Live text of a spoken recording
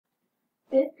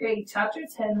Fifth grade, chapter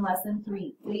 10, lesson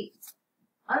 3, weight.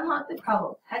 Unlock the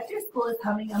problem. Hector School is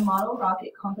having a model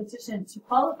rocket competition. To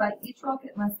qualify, each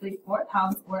rocket must weigh 4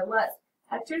 pounds or less.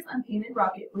 Hector's unpainted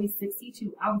rocket weighs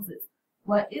 62 ounces.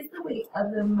 What is the weight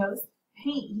of the most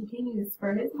paint he can use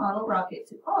for his model rocket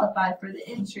to qualify for the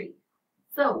entry?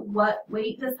 So what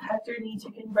weight does Hector need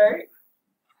to convert?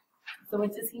 So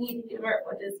what does he need to convert?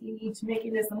 What does he need to make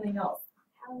into something else?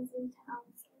 Pounds into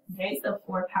ounces. Okay, so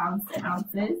 4 pounds to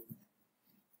ounces.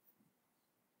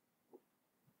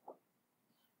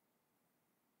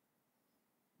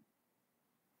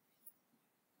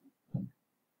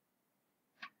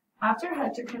 After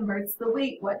Hector converts the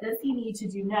weight, what does he need to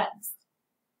do next?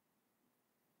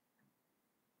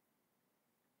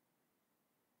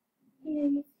 He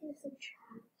needs to subtract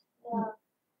the...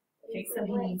 Okay, so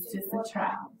he needs to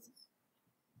subtract.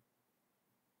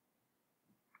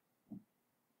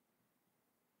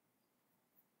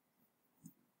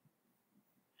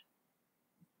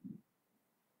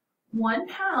 One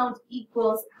pound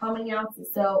equals how many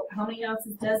ounces? So how many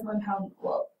ounces does 1 pound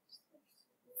equal?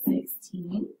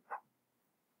 16.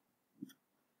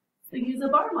 So use a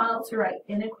bar model to write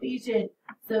an equation.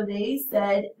 So they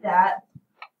said that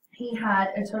he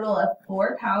had a total of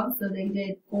 4 pounds, so they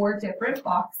did 4 different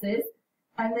boxes.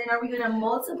 And then are we going to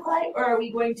multiply or are we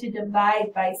going to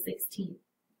divide by 16?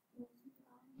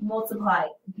 Multiply,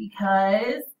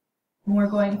 because when we're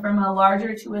going from a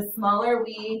larger to a smaller,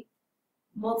 we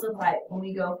multiply. When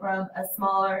we go from a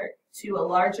smaller to a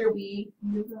larger, we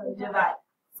divide.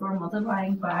 So we're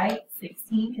multiplying by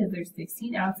 16 because there's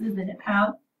 16 ounces in a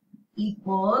pound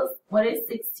equals, what is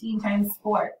 16 times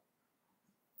 4?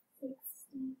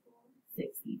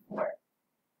 64.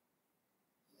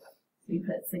 So we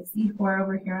put 64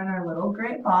 over here on our little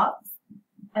gray box.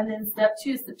 And then step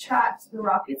 2, subtract the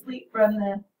rocket's weight from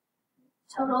the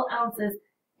total ounces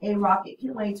a rocket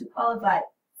can weigh to qualify.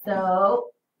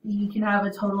 So you can have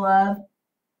a total of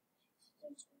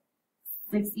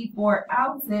 64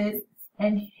 ounces,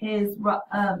 and his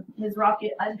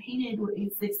rocket unpainted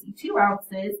weighs 62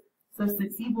 ounces. So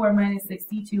 64 minus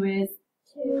 62 is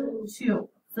 2.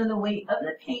 So the weight of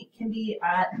the paint can be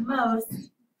at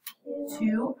most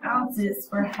 2 ounces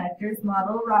for Hector's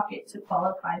model rocket to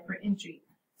qualify for entry.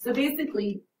 So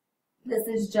basically, this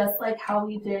is just like how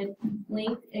we did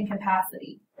length and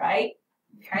capacity, right?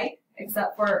 Okay,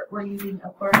 except for we're using,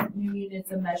 of course, new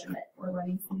units of measurement. We're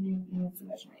running some new units of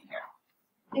measurement here.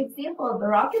 Example, the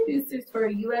rocket boosters for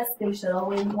a U.S. space shuttle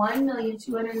weigh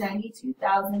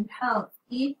 1,292,000 pounds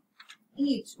each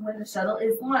when the shuttle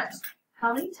is launched.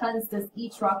 How many tons does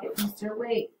each rocket booster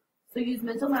weigh? So use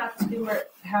mental math to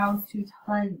convert pounds to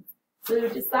tons. So to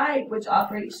decide which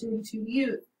operation to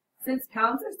use, since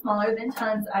pounds are smaller than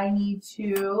tons, I need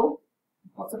to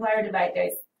multiply or divide,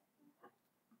 guys.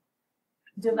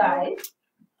 Divide.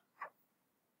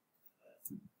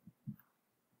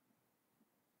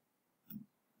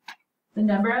 The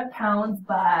number of pounds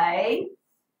by,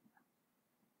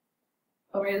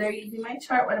 over there using my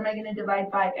chart, what am I going to divide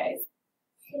by, guys?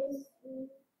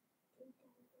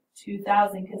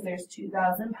 2,000, because there's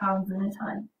 2,000 pounds in a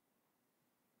ton.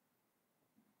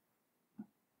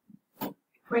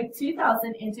 Break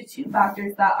 2,000 into 2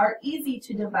 factors that are easy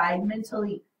to divide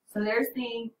mentally. So they're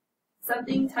saying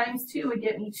something times 2 would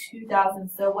get me 2,000.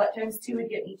 So what times 2 would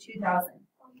get me 2,000?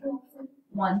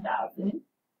 1,000.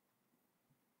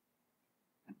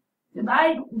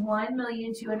 Divide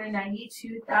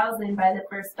 1,292,000 by the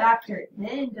first factor,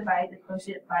 then divide the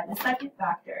quotient by the second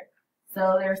factor.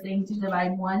 So they're saying to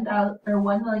divide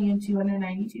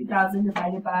 1,292,000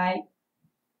 divided by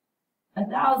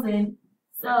 1,000.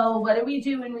 So what do we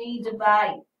do when we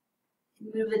divide?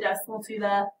 We move the decimal to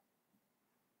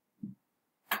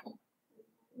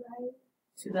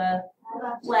the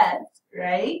left,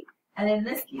 right? And in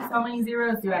this case, how many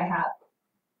zeros do I have?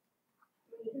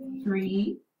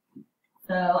 3.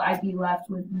 So I'd be left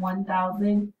with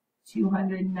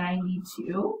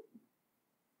 1,292.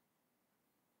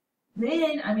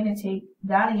 Then I'm going to take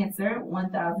that answer,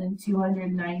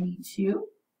 1,292,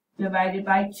 divided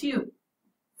by 2.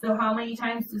 So how many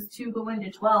times does 2 go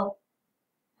into 12?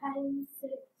 Times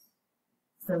 6.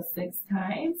 So 6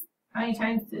 times. How many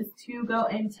times does 2 go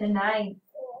into 9?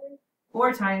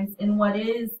 4 times. And what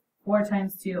is 4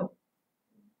 times 2?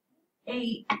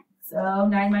 8. So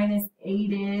 9 minus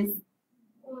 8 is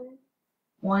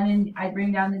 1, and I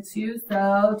bring down the 2,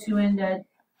 so 2 into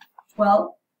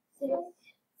 12?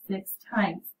 6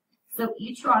 times. So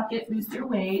each rocket booster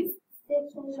weighs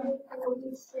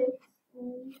 646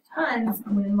 tons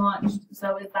when launched.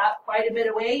 So is that quite a bit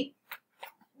of weight?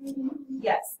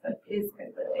 Yes, that is quite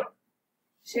a bit of weight.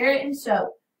 Share it and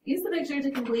show. Use the picture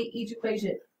to complete each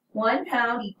equation. 1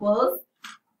 pound equals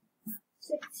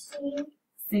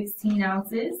 16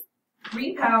 ounces.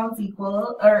 3 pounds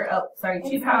equals,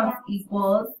 2 pounds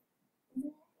equals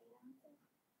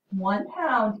 1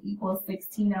 pound equals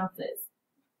 16 ounces.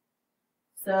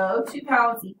 So 2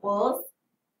 pounds equals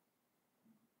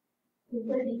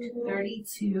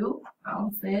 32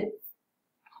 ounces.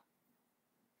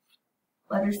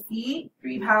 Letter C,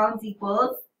 3 pounds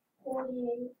equals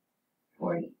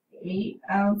 48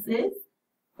 ounces.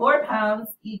 4 pounds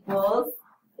equals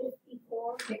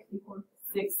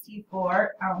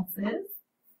 64 ounces.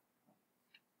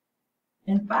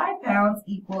 And 5 pounds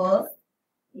equals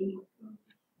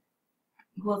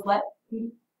what?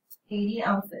 80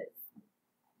 ounces.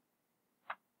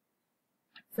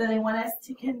 So they want us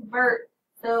to convert.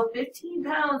 So 15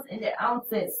 pounds into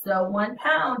ounces. So 1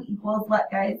 pound equals what,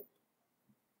 guys?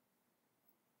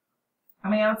 How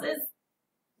many ounces?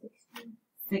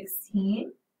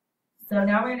 16. So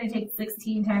now we're going to take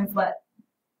 16 times what?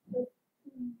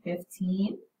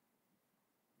 15.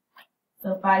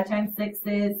 So 5 times 6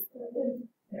 is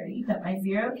 30. Put my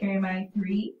 0, carry my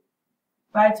 3.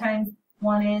 5 times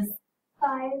 1 is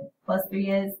 5. Plus 3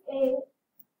 is 8.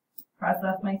 Cross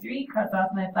off my 3, cross off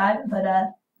my 5, and put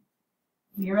a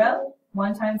 0.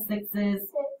 1 times 6 is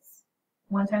 6.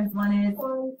 1 times 1 is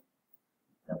 1.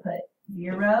 So put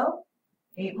 0.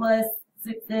 8 plus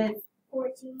 6 is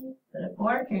 14. Put a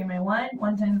 4, carry my 1.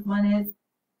 1 times 1 is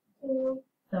 2.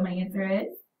 So my answer is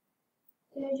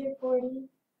 240.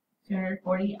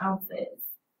 240 ounces.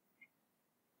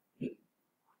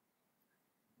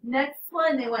 Next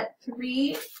one, they want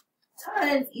 3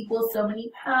 tons equals so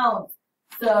many pounds.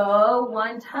 So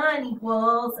 1 ton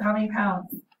equals how many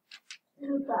pounds?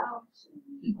 2,000.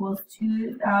 Equals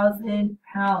 2,000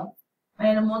 pounds. Am I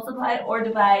going to multiply or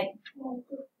divide?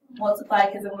 Multiply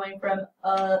because I'm going from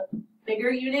a bigger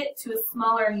unit to a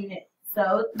smaller unit.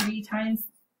 So 3 times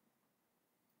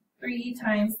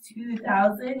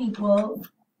 2,000 equals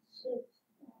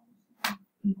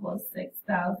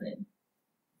 6,000.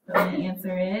 So the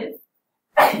answer is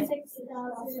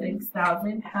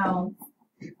 6,000 pounds.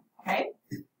 Okay?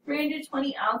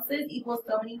 320 ounces equals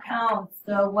so many pounds.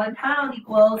 So 1 pound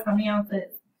equals how many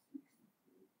ounces?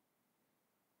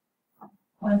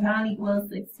 1 pound equals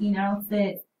 16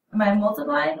 ounces. Am I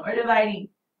multiplying or dividing?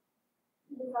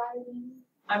 Dividing.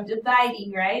 I'm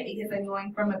dividing, right? Because I'm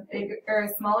going from a bigger or a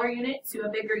smaller unit to a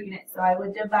bigger unit. So I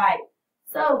would divide.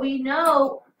 So we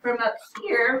know from up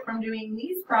here, from doing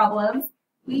these problems,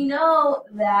 we know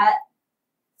that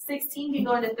 16 can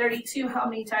go into 32 how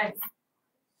many times?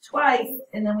 Twice,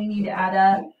 and then we need to add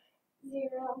a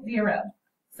 0.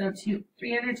 So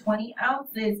 320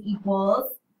 ounces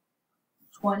equals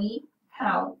 20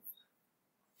 pounds.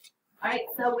 Alright,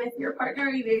 so with your partner,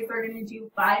 you guys are going to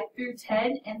do 5 through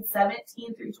 10 and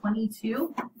 17 through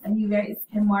 22, and you guys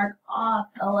can mark off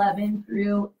 11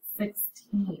 through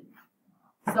 16.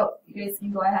 So you guys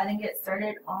can go ahead and get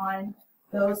started on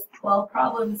those 12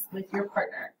 problems with your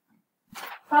partner.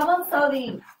 Problem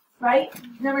solving. Right?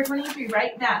 Number 23,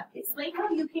 write math. Explain how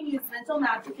you can use mental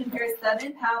math to compare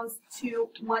 7 pounds to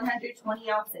 120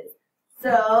 ounces.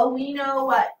 So we know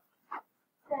what?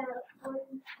 That 1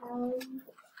 pound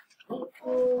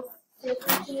equals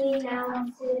 16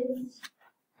 ounces.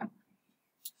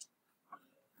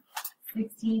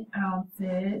 16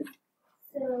 ounces.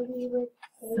 So we would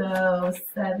take So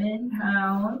 7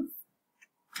 pounds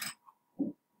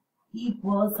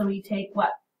equals, so we take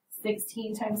what?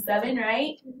 16 times 7,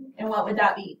 right? And what would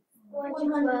that be?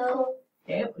 112.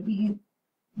 Okay, it would be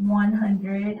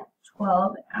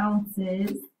 112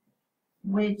 ounces,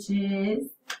 which is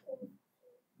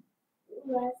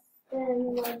Less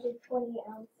than 120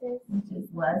 ounces.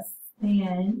 less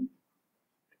than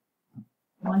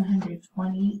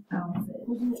 120 ounces.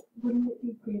 Wouldn't it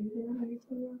be greater than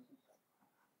 120 ounces?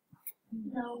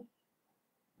 No.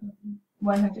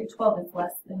 112 is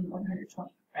less than 120,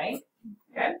 right?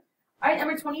 Okay. All right,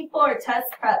 number 24, test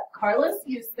prep. Carlos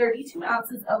used 32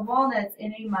 ounces of walnuts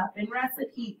in a muffin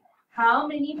recipe. How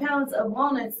many pounds of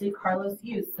walnuts did Carlos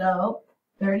use? So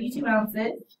 32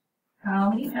 ounces. How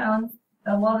many pounds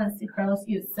of walnuts did Carlos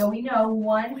use? So we know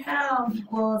 1 pound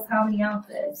equals how many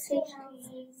ounces?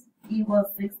 16.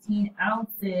 Equals 16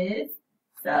 ounces.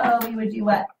 So we would do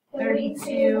what?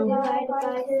 32 divided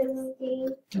by 16.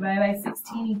 divided by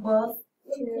 16 equals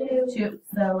 2.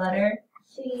 So letter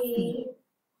C.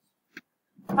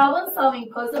 Problem solving.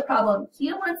 Pose a problem.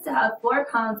 Kia wants to have 4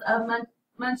 pounds of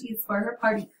munchies for her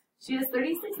party. She has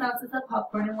 36 ounces of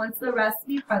popcorn and wants the rest to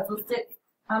be pretzel sticks.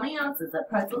 How many ounces of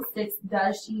pretzel sticks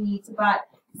does she need to buy?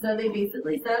 So they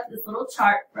basically set up this little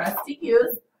chart for us to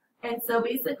use. And so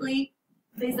basically,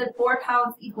 they said 4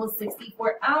 pounds equals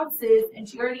 64 ounces, and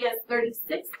she already has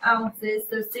 36 ounces,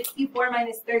 so 64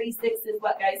 minus 36 is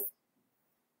what, guys?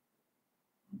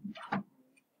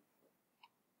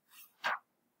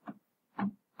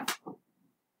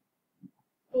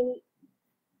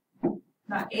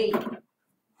 Not 8.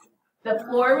 The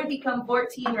floor would become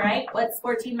 14, right? What's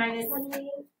 14 minus? 28.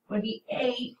 Would be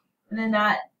 8. And then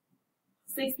that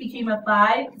 6 became a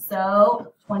 5,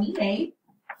 so 28.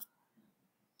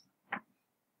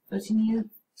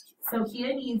 So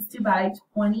Kia needs to buy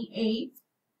 28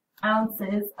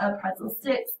 ounces of pretzel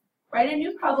sticks. Write a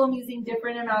new problem using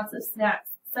different amounts of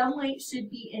snacks. Some weight should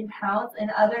be in pounds and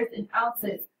others in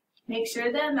ounces. Make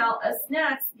sure the amount of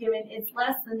snacks given is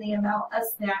less than the amount of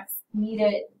snacks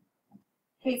needed.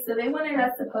 Okay, so they wanted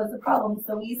us to pose a problem.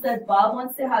 So we said Bob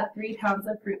wants to have 3 pounds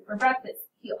of fruit for breakfast.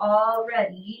 He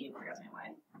already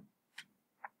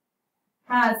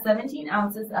has 17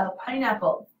 ounces of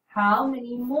pineapple. How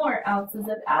many more ounces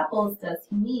of apples does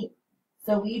he need?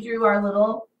 So we drew our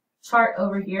little chart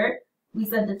over here. We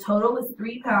said the total was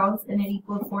 3 pounds and it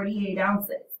equaled 48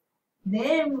 ounces.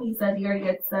 Then we said he already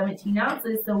had 17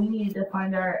 ounces, so we needed to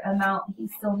find our amount he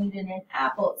still needed in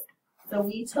apples. So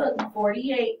we took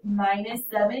 48 minus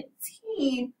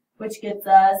 17, which gets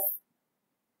us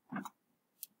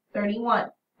 31,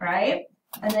 right?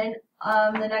 And then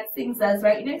the next thing says,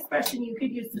 write an expression you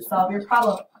could use to solve your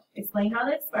problem. Explain how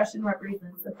the expression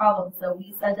represents the problem. So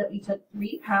we said that we took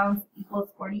 3 pounds equals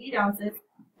 48 ounces,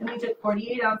 and we took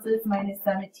 48 ounces minus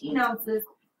 17 ounces,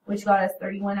 which got us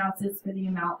 31 ounces for the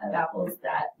amount of apples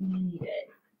that we needed.